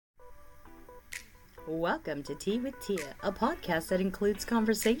Welcome to Tea with Tia, a podcast that includes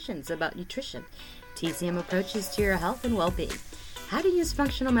conversations about nutrition, TCM approaches to your health and well-being, how to use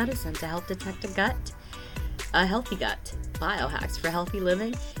functional medicine to help detect a healthy gut, biohacks for healthy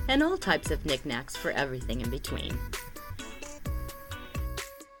living, and all types of knickknacks for everything in between.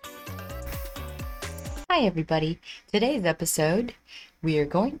 Hi everybody. Today's episode, we are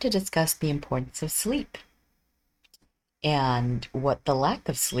going to discuss the importance of sleep and what the lack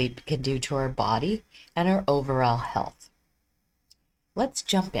of sleep can do to our body and our overall health. Let's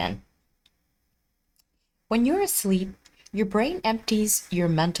jump in. When you're asleep, your brain empties your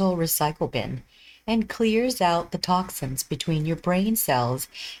mental recycle bin and clears out the toxins between your brain cells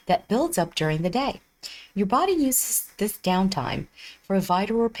that builds up during the day. Your body uses this downtime for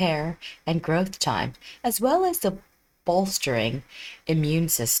vital repair and growth time, as well as the bolstering immune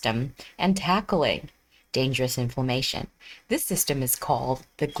system and tackling dangerous inflammation. This system is called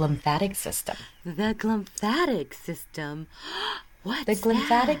the glymphatic system. The glymphatic system? What's the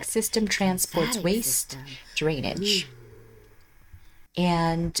glymphatic system transports waste drainage.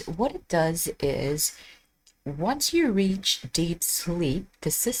 And what it does is, once you reach deep sleep,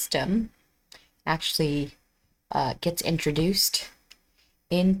 the system actually gets introduced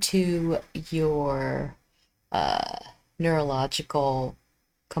into your neurological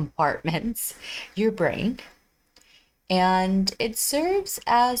compartments, your brain, and it serves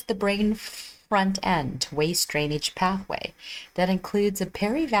as the brain front end waste drainage pathway that includes a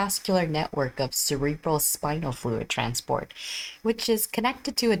perivascular network of cerebral spinal fluid transport, which is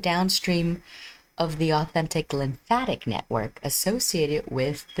connected to a downstream of the authentic lymphatic network associated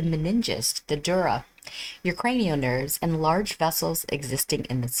with the meninges, the dura, your cranial nerves, and large vessels existing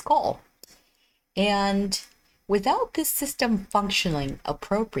in the skull. And without this system functioning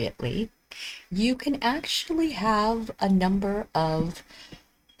appropriately, you can actually have a number of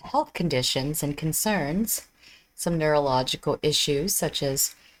health conditions and concerns, some neurological issues such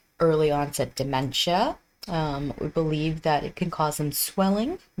as early onset dementia. We believe that it can cause some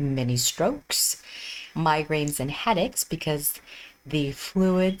swelling, mini strokes, migraines, and headaches because the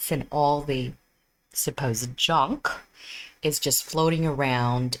fluids and all the supposed junk is just floating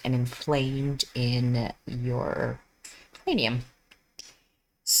around and inflamed in your cranium.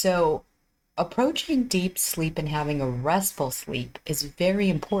 So, approaching deep sleep and having a restful sleep is very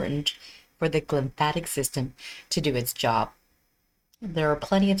important for the glymphatic system to do its job. There are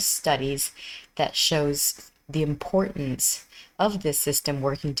plenty of studies that shows the importance of this system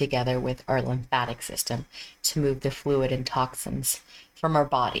working together with our lymphatic system to move the fluid and toxins from our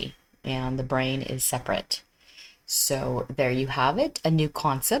body, and the brain is separate. So there you have it, a new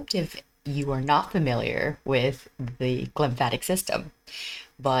concept if you are not familiar with the glymphatic system.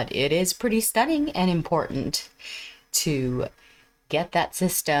 But it is pretty stunning and important to get that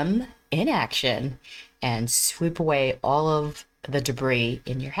system in action and sweep away all of the debris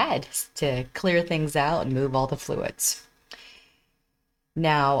in your head to clear things out and move all the fluids.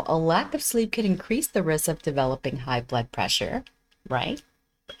 Now, a lack of sleep can increase the risk of developing high blood pressure, right?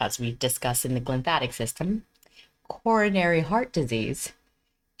 As we discussed in the glymphatic system, coronary heart disease,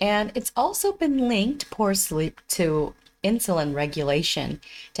 and it's also been linked, poor sleep, to insulin regulation,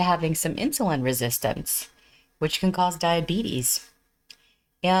 to having some insulin resistance, which can cause diabetes.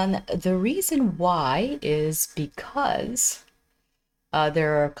 And the reason why is because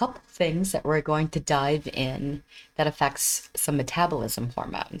there are a couple things that we're going to dive in that affects some metabolism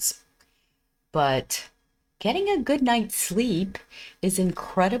hormones. But getting a good night's sleep is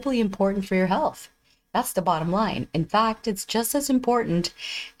incredibly important for your health. That's the bottom line. In fact, it's just as important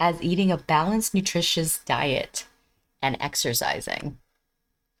as eating a balanced, nutritious diet and exercising.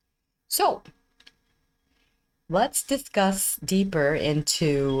 So, let's discuss deeper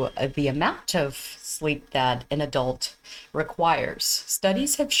into the amount of sleep that an adult requires.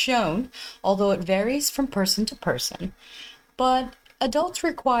 Studies have shown, although it varies from person to person, but adults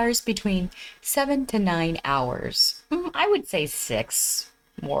requires between 7 to 9 hours. I would say 6,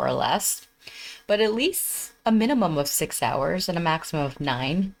 more or less, but at least a minimum of 6 hours and a maximum of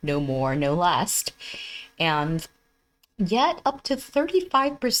 9, no more, no less. And yet up to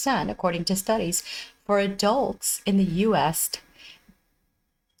 35%, according to studies, for adults in the US,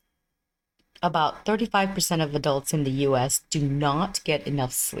 about 35% of adults in the US do not get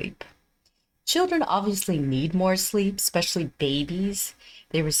enough sleep. Children obviously need more sleep, especially babies.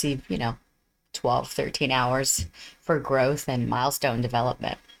 They receive, 12, 13 hours for growth and milestone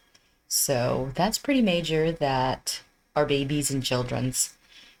development. So that's pretty major that our babies and children's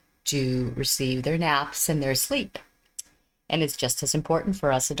do receive their naps and their sleep. And it's just as important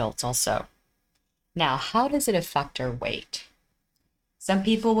for us adults also. Now, how does it affect our weight? Some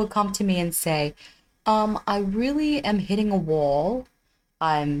people will come to me and say, I really am hitting a wall.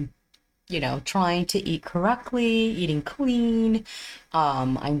 I'm, trying to eat correctly, eating clean.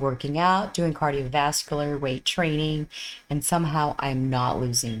 I'm working out, doing cardiovascular weight training, and somehow I'm not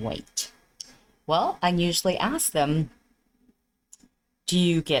losing weight. Well, I usually ask them, do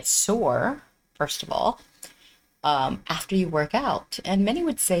you get sore, first of all, after you work out? And many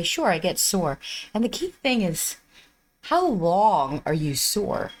would say, sure, I get sore. And the key thing is, how long are you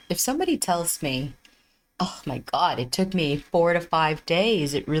sore? If somebody tells me, oh my God, it took me 4 to 5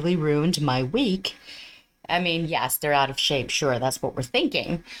 days, it really ruined my week. I mean, yes, they're out of shape. Sure, that's what we're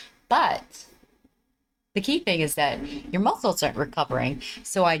thinking. But the key thing is that your muscles aren't recovering.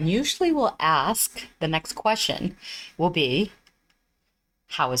 So I usually will ask the next question will be,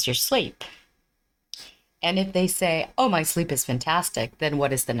 how is your sleep? And if they say, oh, my sleep is fantastic, then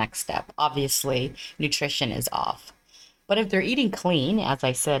what is the next step? Obviously, nutrition is off. But if they're eating clean, as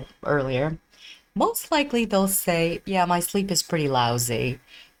I said earlier, most likely they'll say, yeah, my sleep is pretty lousy.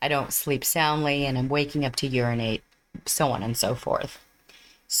 I don't sleep soundly and I'm waking up to urinate, so on and so forth.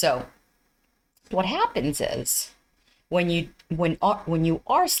 So, what happens is when you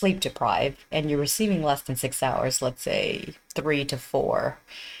are sleep deprived and you're receiving less than 6 hours, let's say 3 to 4,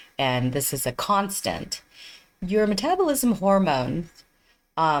 and this is a constant, your metabolism hormones,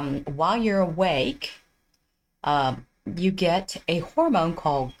 while you're awake, you get a hormone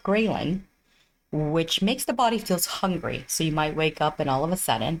called ghrelin, which makes the body feels hungry. So you might wake up and all of a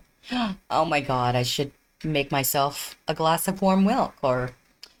sudden, oh my God, I should make myself a glass of warm milk or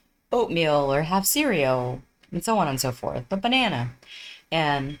oatmeal or have cereal and so on and so forth, a banana,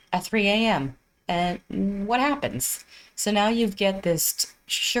 and at 3 a.m. And what happens? So now you get this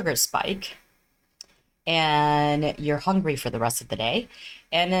sugar spike and you're hungry for the rest of the day.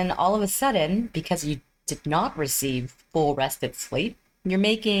 And then all of a sudden, because you did not receive full rested sleep, you're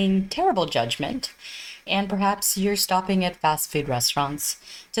making terrible judgment. And perhaps you're stopping at fast food restaurants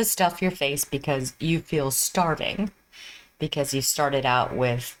to stuff your face because you feel starving, because you started out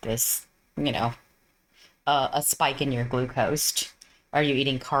with this, you know, a spike in your glucose. Are you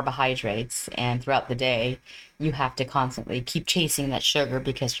eating carbohydrates? And throughout the day, you have to constantly keep chasing that sugar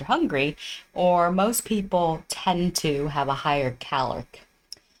because you're hungry. Or most people tend to have a higher caloric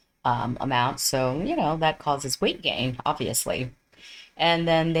amount. So, that causes weight gain, obviously. And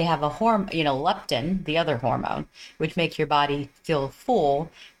then they have a hormone, leptin, the other hormone, which makes your body feel full,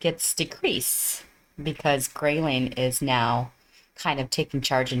 gets decreased because ghrelin is now kind of taking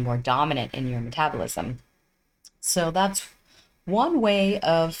charge and more dominant in your metabolism. So that's one way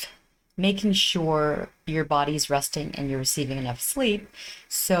of making sure your body's resting and you're receiving enough sleep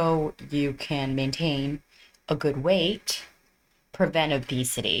so you can maintain a good weight, prevent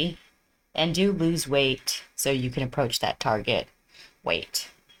obesity, and do lose weight so you can approach that target weight.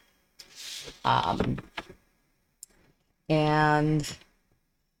 Um, and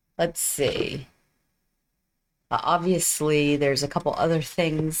let's see. Obviously, there's a couple other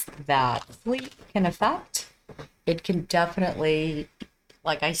things that sleep can affect. It can definitely,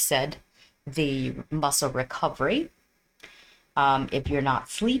 like I said, the muscle recovery. If you're not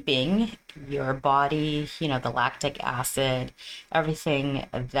sleeping, your body, the lactic acid, everything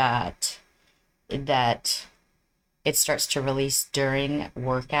that it starts to release during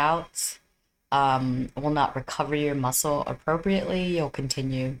workouts, will not recover your muscle appropriately. You'll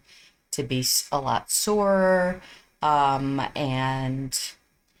continue to be a lot sore, and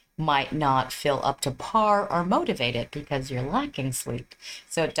might not feel up to par or motivated because you're lacking sleep.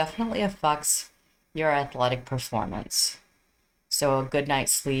 So it definitely affects your athletic performance. So a good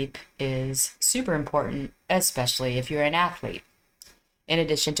night's sleep is super important, especially if you're an athlete, in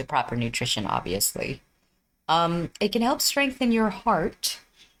addition to proper nutrition, obviously. It can help strengthen your heart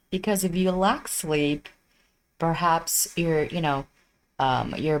because if you lack sleep, perhaps your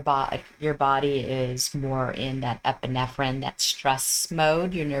body is more in that epinephrine, that stress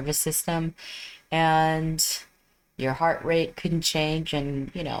mode, your nervous system, and your heart rate can change and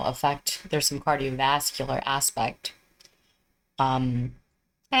affect. There's some cardiovascular aspect. And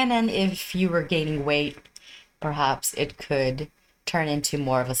then if you were gaining weight, perhaps it could turn into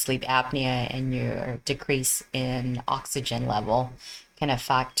more of a sleep apnea, and your decrease in oxygen level can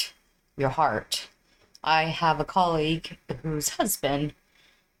affect your heart. I have a colleague whose husband,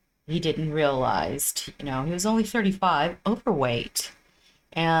 he didn't realize, he was only 35, overweight,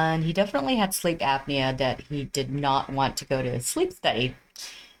 and he definitely had sleep apnea that he did not want to go to a sleep study.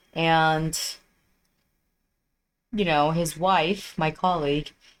 And, his wife, my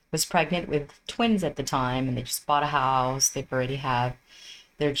colleague, was pregnant with twins at the time, and they just bought a house. They've already had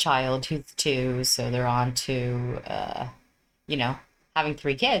their child who's 2, so they're on to, you know, having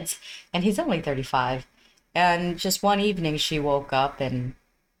 3 kids, and he's only 35. And just one evening, she woke up and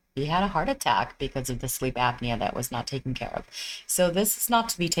he had a heart attack because of the sleep apnea that was not taken care of. So this is not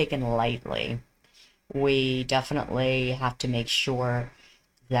to be taken lightly. We definitely have to make sure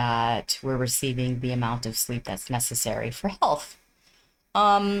that we're receiving the amount of sleep that's necessary for health.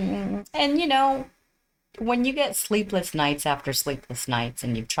 And when you get sleepless nights after sleepless nights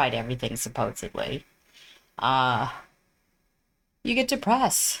and you've tried everything supposedly, uh, you get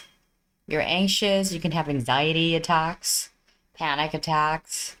depressed. You're anxious, you can have anxiety attacks, panic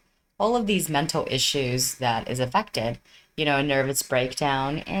attacks, all of these mental issues that is affected, a nervous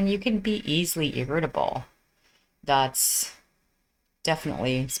breakdown, and you can be easily irritable. That's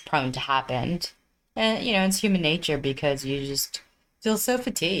definitely prone to happen. And, it's human nature because you just feel so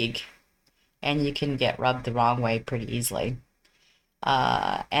fatigued and you can get rubbed the wrong way pretty easily.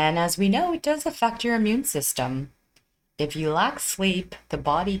 And as we know, it does affect your immune system. If you lack sleep, the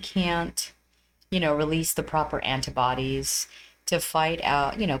body can't, release the proper antibodies to fight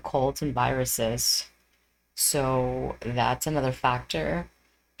out, colds and viruses. So that's another factor.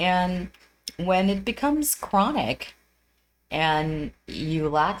 And when it becomes chronic and you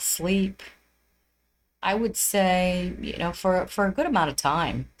lack sleep, I would say, for a good amount of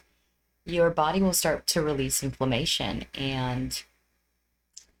time, your body will start to release inflammation and,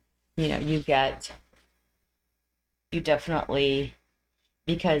 you definitely,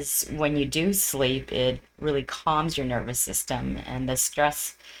 because when you do sleep, it really calms your nervous system, and the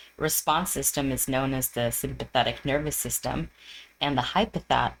stress response system is known as the sympathetic nervous system, and the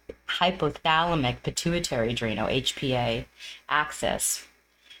hypothalamic pituitary adrenal HPA axis.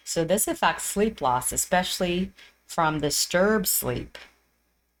 So this affects sleep loss, especially from disturbed sleep.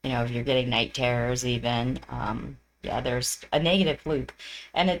 If you're getting night terrors, even, there's a negative loop,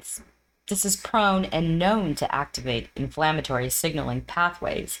 and this is prone and known to activate inflammatory signaling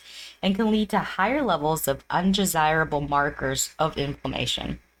pathways and can lead to higher levels of undesirable markers of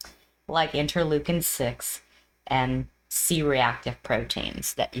inflammation, like interleukin 6 and C-reactive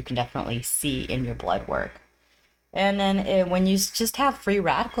proteins that you can definitely see in your blood work. And then when you just have free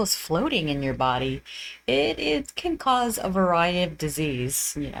radicals floating in your body, it can cause a variety of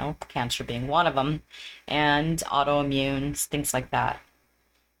disease, cancer being one of them, and autoimmune, things like that.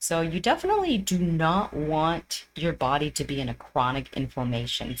 So you definitely do not want your body to be in a chronic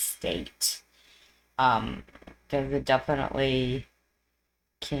inflammation state, because it definitely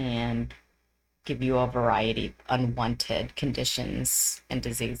can give you a variety of unwanted conditions and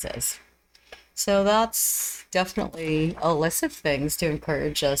diseases. So that's definitely a list of things to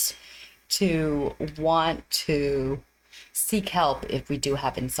encourage us to want to seek help if we do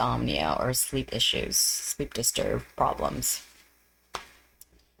have insomnia or sleep issues, sleep disturbed problems.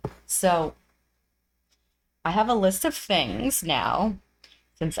 So I have a list of things now,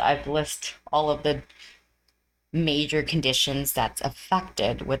 since I've listed all of the major conditions that's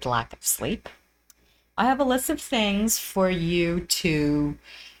affected with lack of sleep. I have a list of things for you to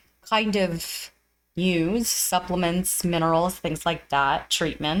kind of use, supplements, minerals, things like that,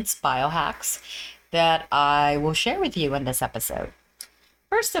 treatments, biohacks, that I will share with you in this episode.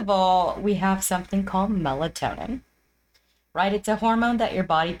 First of all, we have something called melatonin, right? It's a hormone that your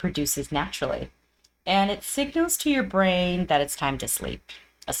body produces naturally, and it signals to your brain that it's time to sleep,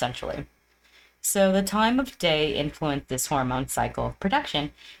 essentially. So the time of day influences this hormone cycle of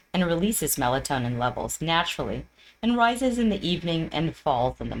production and releases melatonin levels naturally and rises in the evening and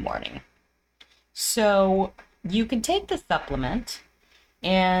falls in the morning. So you can take the supplement,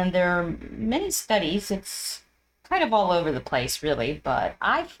 and there are many studies. It's kind of all over the place, really, but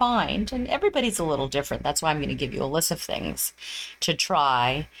I find, and everybody's a little different. That's why I'm going to give you a list of things to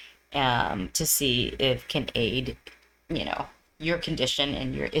try to see if can aid, your condition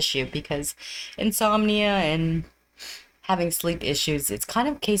and your issue, because insomnia and having sleep issues, it's kind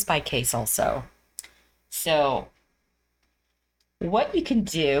of case by case also. So what you can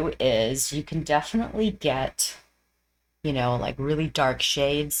do is you can definitely get, like really dark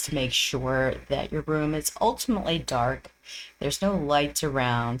shades to make sure that your room is ultimately dark. There's no lights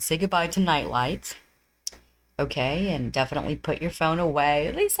around. Say goodbye to night lights. Okay, and definitely put your phone away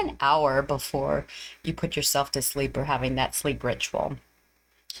at least an hour before you put yourself to sleep or having that sleep ritual.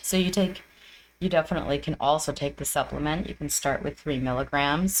 So you definitely can also take the supplement. You can start with 3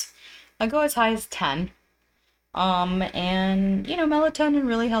 milligrams. I go as high as 10. And melatonin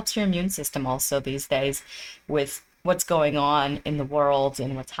really helps your immune system also these days with what's going on in the world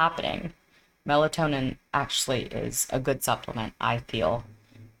and what's happening. Melatonin actually is a good supplement, I feel.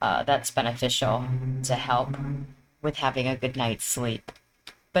 That's beneficial to help with having a good night's sleep.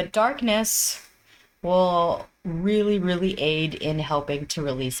 But darkness, will really, really aid in helping to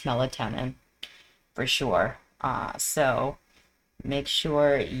release melatonin for sure. So make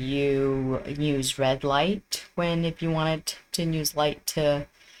sure you use red light when if you wanted to use light to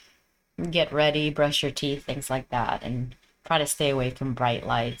get ready, brush your teeth, things like that, and try to stay away from bright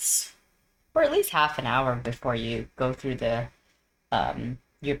lights for at least half an hour before you go through the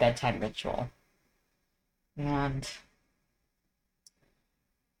your bedtime ritual. And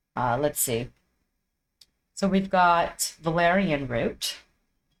let's see. So we've got valerian root,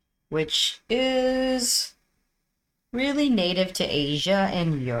 which is really native to Asia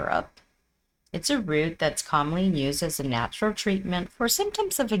and Europe. It's a root that's commonly used as a natural treatment for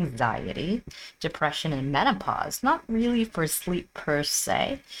symptoms of anxiety, depression, and menopause. Not really for sleep per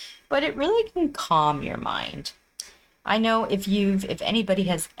se, but it really can calm your mind. I know if anybody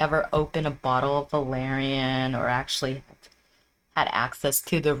has ever opened a bottle of valerian or actually had access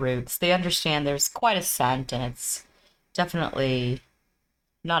to the roots, they understand there's quite a scent and it's definitely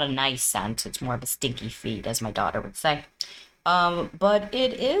not a nice scent. It's more of a stinky feet, as my daughter would say. But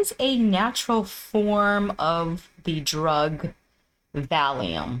it is a natural form of the drug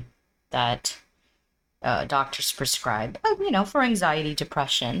Valium that doctors prescribe, for anxiety,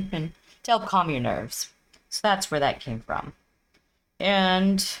 depression, and to help calm your nerves. So that's where that came from.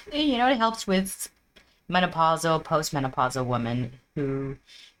 And, it helps with menopausal, postmenopausal women who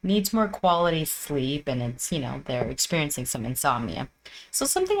needs more quality sleep and it's, they're experiencing some insomnia. So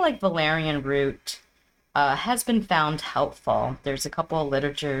something like valerian root has been found helpful. There's a couple of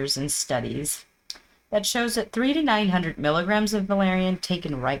literatures and studies that shows that 3 to 900 milligrams of valerian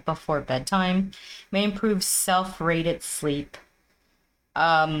taken right before bedtime may improve self-rated sleep.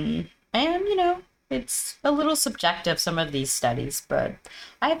 And, it's a little subjective, some of these studies, but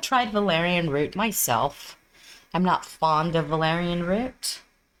I have tried valerian root myself. I'm not fond of valerian root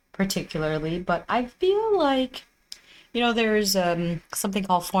particularly, but I feel like there's something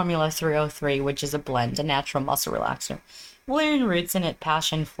called Formula 303, which is a blend, a natural muscle relaxer. Valerian roots in it,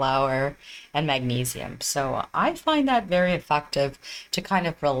 passion flower, and magnesium. So I find that very effective to kind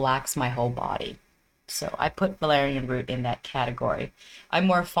of relax my whole body. So I put valerian root in that category. I'm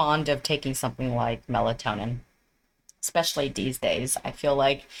more fond of taking something like melatonin, especially these days. I feel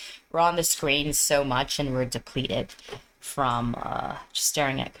like we're on the screen so much and we're depleted from just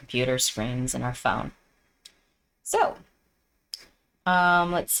staring at computer screens and our phone. So,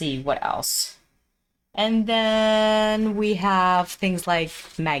 let's see what else. And then we have things like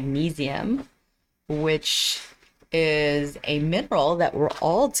magnesium, which is a mineral that we're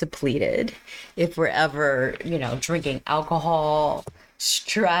all depleted if we're ever, drinking alcohol,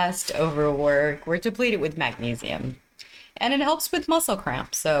 stressed, overwork. We're depleted with magnesium. And it helps with muscle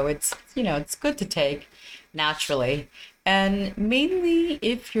cramps. So it's good to take naturally. And mainly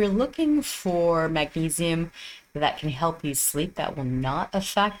if you're looking for magnesium that can help you sleep, that will not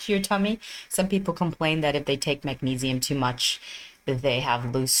affect your tummy. Some people complain that if they take magnesium too much, they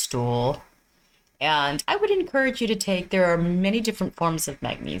have loose stool. And I would encourage you to take, there are many different forms of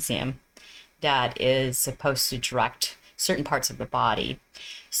magnesium that is supposed to direct certain parts of the body.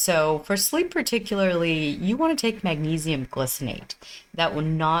 So for sleep particularly, you want to take magnesium glycinate. That will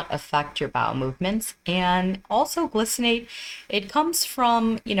not affect your bowel movements. And also glycinate, it comes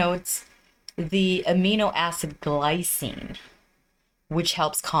from, it's the amino acid glycine, which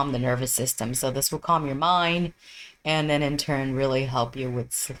helps calm the nervous system. So this will calm your mind and then in turn really help you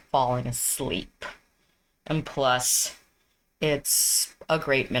with falling asleep. And plus, it's a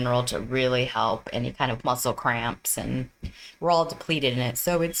great mineral to really help any kind of muscle cramps, and we're all depleted in it.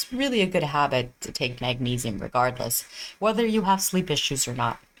 So it's really a good habit to take magnesium regardless, whether you have sleep issues or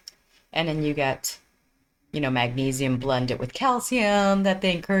not. And then you get, magnesium blended with calcium that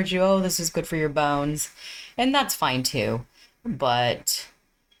they encourage you, oh, this is good for your bones. And that's fine too. But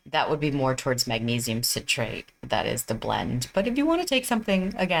that would be more towards magnesium citrate. That is the blend. But if you want to take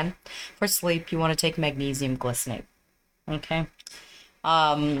something, again, for sleep, you want to take magnesium glycinate. Okay.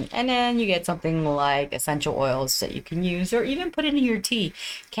 And then you get something like essential oils that you can use or even put into your tea.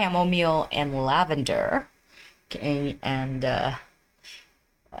 Chamomile and lavender. Okay, and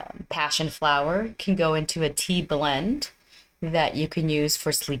passion flower can go into a tea blend that you can use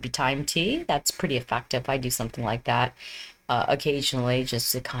for sleepy time tea. That's pretty effective. I do something like that occasionally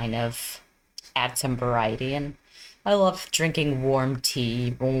just to kind of add some variety. And I love drinking warm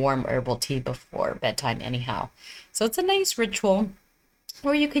tea, warm herbal tea before bedtime anyhow. So it's a nice ritual.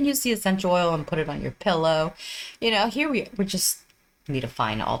 Or you can use the essential oil and put it on your pillow. Here we just need to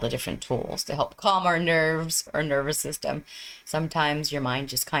find all the different tools to help calm our nerves, our nervous system. Sometimes your mind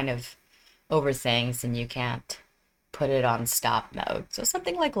just kind of overthinks and you can't put it on stop mode. So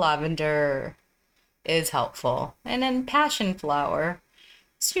something like lavender, is helpful. And then passion flower,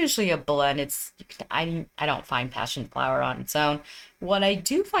 it's usually a blend. I don't find passion flower on its own. What I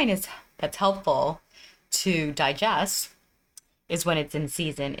do find is that's helpful to digest is when it's in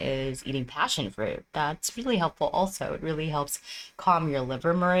season is eating passion fruit. That's really helpful also. It really helps calm your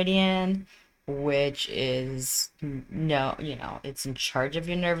liver meridian, which is no, it's in charge of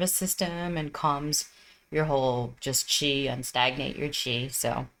your nervous system and calms your whole just chi and stagnate your chi.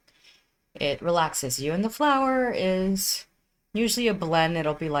 So it relaxes you. And the flower is usually a blend.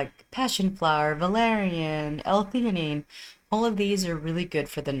 It'll be like passion flower, valerian, L-theanine. All of these are really good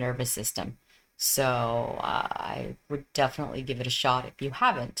for the nervous system. So I would definitely give it a shot if you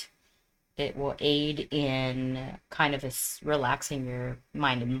haven't. It will aid in kind of relaxing your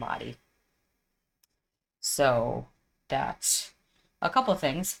mind and body. So that's a couple of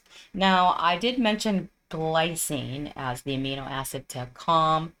things. Now, I did mention glycine as the amino acid to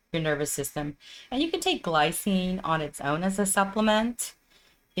calm your nervous system. And you can take glycine on its own as a supplement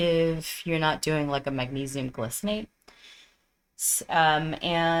if you're not doing like a magnesium glycinate.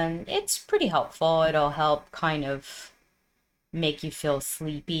 And it's pretty helpful. It'll help kind of make you feel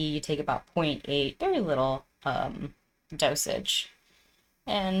sleepy. You take about 0.8, very little dosage.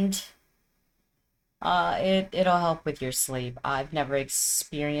 And it'll help with your sleep. I've never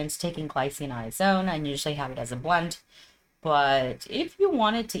experienced taking glycine on its own. I usually have it as a blend. But if you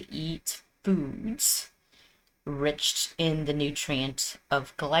wanted to eat foods rich in the nutrient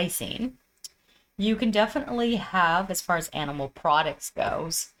of glycine, you can definitely have, as far as animal products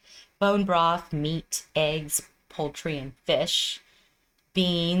goes, bone broth, meat, eggs, poultry, and fish,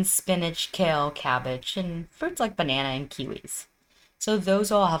 beans, spinach, kale, cabbage, and fruits like banana and kiwis. So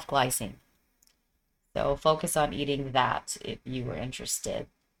those all have glycine. So focus on eating that if you were interested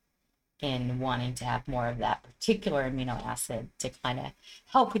in wanting to have more of that particular amino acid to kind of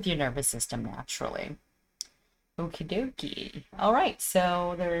help with your nervous system naturally. Okie dokie. All right,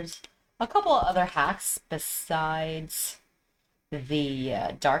 so there's a couple of other hacks besides the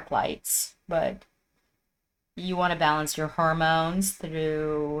dark lights, but you want to balance your hormones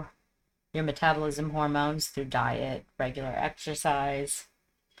through your metabolism hormones through diet, regular exercise,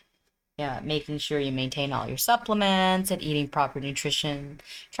 yeah, making sure you maintain all your supplements and eating proper nutrition,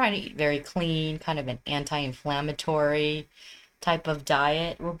 trying to eat very clean, kind of an anti-inflammatory type of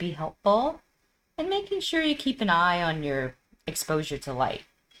diet will be helpful, and making sure you keep an eye on your exposure to light.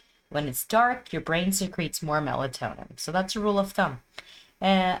 When it's dark, your brain secretes more melatonin. So that's a rule of thumb.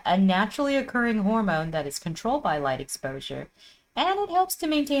 A naturally occurring hormone that is controlled by light exposure, and it helps to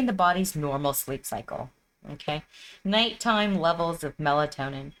maintain the body's normal sleep cycle. Okay? Nighttime levels of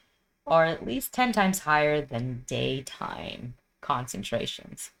melatonin are at least 10 times higher than daytime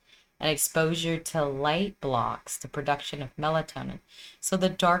concentrations. And exposure to light blocks the production of melatonin. So the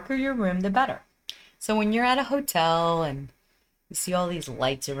darker your room, the better. So when you're at a hotel and you see all these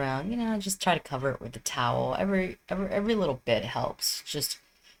lights around, just try to cover it with a towel. Every little bit helps, just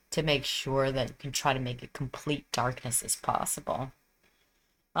to make sure that you can try to make it complete darkness as possible.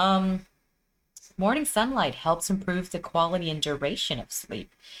 Morning sunlight helps improve the quality and duration of sleep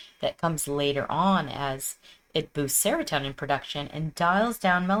that comes later on as it boosts serotonin production and dials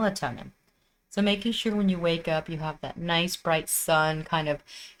down melatonin. So making sure when you wake up, you have that nice bright sun kind of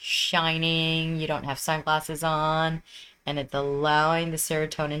shining, you don't have sunglasses on, and it's allowing the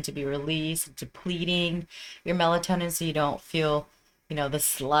serotonin to be released, depleting your melatonin so you don't feel, the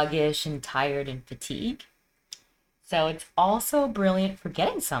sluggish and tired and fatigue. So it's also brilliant for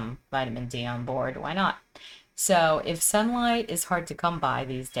getting some vitamin D on board. Why not? So if sunlight is hard to come by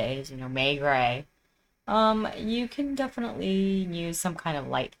these days, May gray, you can definitely use some kind of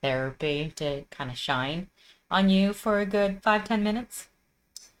light therapy to kind of shine on you for a good 5-10 minutes.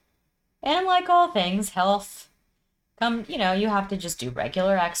 And like all things, health, you have to just do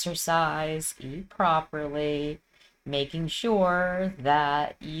regular exercise, eat properly, making sure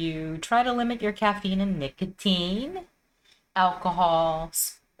that you try to limit your caffeine and nicotine, alcohol,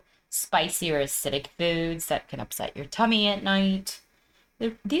 spicy or acidic foods that can upset your tummy at night.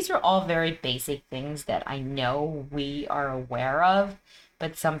 These are all very basic things that I know we are aware of,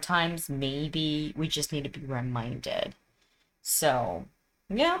 but sometimes maybe we just need to be reminded. So,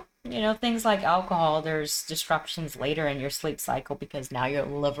 yeah, things like alcohol, there's disruptions later in your sleep cycle because now your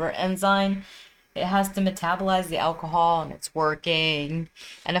liver enzyme, it has to metabolize the alcohol and it's working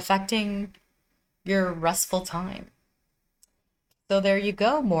and affecting your restful time. So there you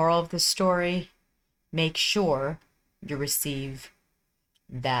go. Moral of the story, make sure you receive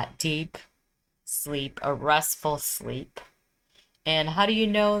that deep sleep, a restful sleep. And how do you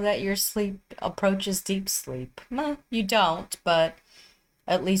know that your sleep approaches deep sleep? Well, you don't, but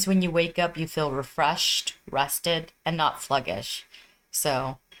At least when you wake up, you feel refreshed, rested, and not sluggish.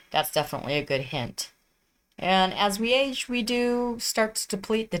 So that's definitely a good hint. And as we age, we do start to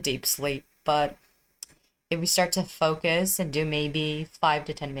deplete the deep sleep, but if we start to focus and do maybe 5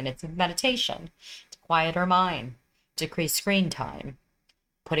 to 10 minutes of meditation to quiet our mind, decrease screen time,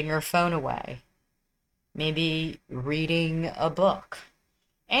 putting our phone away, maybe reading a book,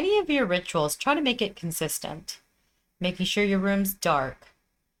 any of your rituals, try to make it consistent, making sure your room's dark,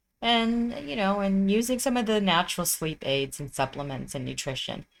 and using some of the natural sleep aids and supplements and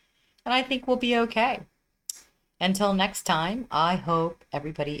nutrition. And I think we'll be okay. Until next time, I hope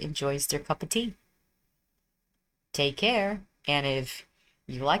everybody enjoys their cup of tea. Take care. And if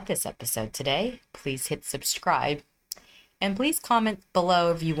you like this episode today, please hit subscribe. And please comment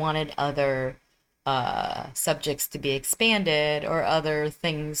below if you wanted other subjects to be expanded or other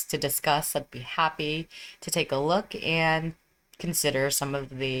things to discuss. I'd be happy to take a look and consider some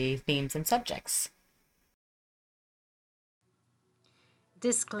of the themes and subjects.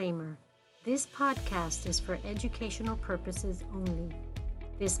 Disclaimer: this podcast is for educational purposes only.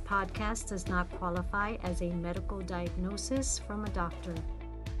 This podcast does not qualify as a medical diagnosis from a doctor.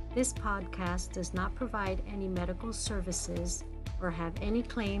 This podcast does not provide any medical services or have any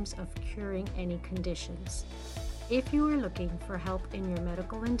claims of curing any conditions. If you are looking for help in your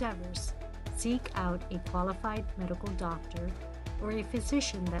medical endeavors, seek out a qualified medical doctor or a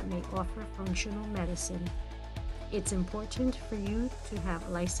physician that may offer functional medicine. It's important for you to have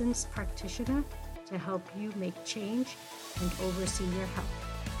a licensed practitioner to help you make change and oversee your health.